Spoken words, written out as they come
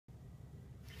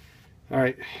All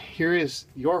right, here is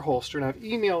your holster, and I've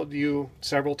emailed you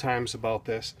several times about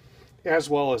this, as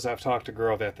well as I've talked to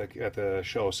Grove at the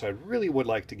show, so I really would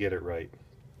like to get it right.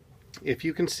 If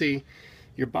you can see,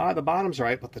 the bottom's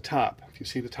right, but the top, if you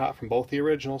see the top from both the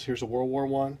originals, here's a World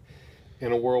War I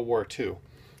and a World War II.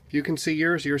 If you can see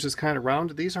yours is kind of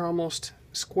rounded. These are almost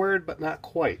squared, but not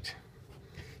quite.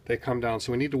 They come down,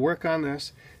 so we need to work on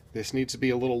this. This needs to be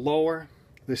a little lower.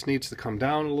 This needs to come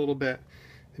down a little bit,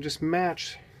 and just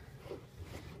match.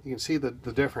 You can see the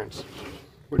difference.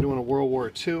 We're doing a World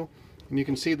War II, and you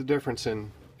can see the difference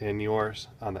in yours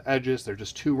on the edges. They're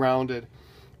just too rounded,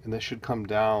 and this should come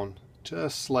down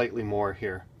just slightly more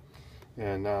here.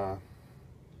 And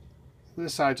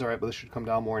this side's all right, but this should come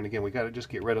down more. And again, we got to just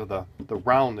get rid of the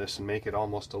roundness and make it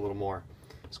almost a little more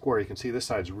square. You can see this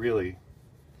side's really,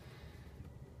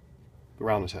 the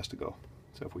roundness has to go.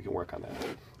 So if we can work on that.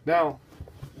 Now,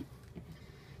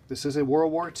 this is a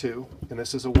World War II, and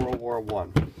this is a World War I.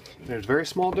 There's very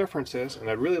small differences, and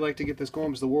I'd really like to get this going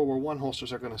because the World War I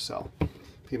holsters are going to sell.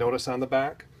 If you notice on the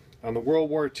back, on the World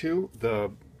War II,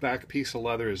 the back piece of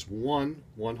leather is one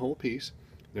whole piece.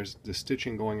 There's the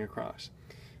stitching going across.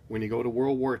 When you go to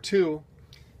World War II,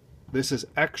 this is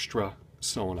extra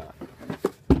sewn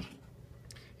on.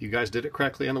 You guys did it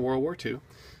correctly on the World War II.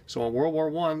 So on World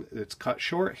War I, it's cut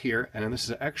short here, and then this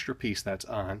is an extra piece that's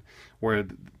on, where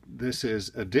this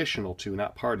is additional to,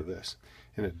 not part of this.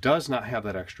 And it does not have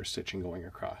that extra stitching going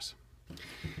across.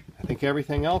 I think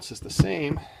everything else is the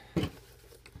same. Yeah,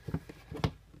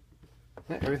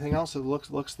 everything else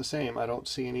looks the same. I don't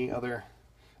see any other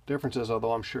differences,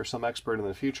 although I'm sure some expert in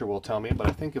the future will tell me. But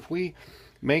I think if we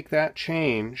make that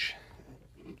change,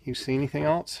 you see anything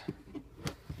else?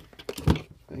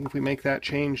 I think if we make that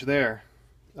change there,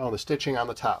 oh, the stitching on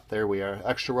the top, there we are.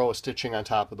 Extra row of stitching on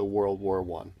top of the World War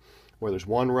I. Where there's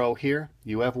one row here,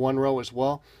 you have one row as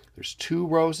well. There's 2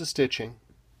 rows of stitching.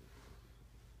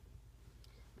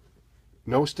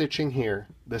 No stitching here.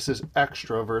 This is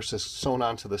extra versus sewn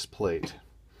onto this plate.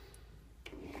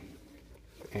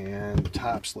 And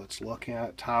tops, let's look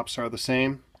at. Tops are the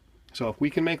same. So if we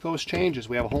can make those changes,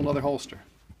 we have a whole nother holster.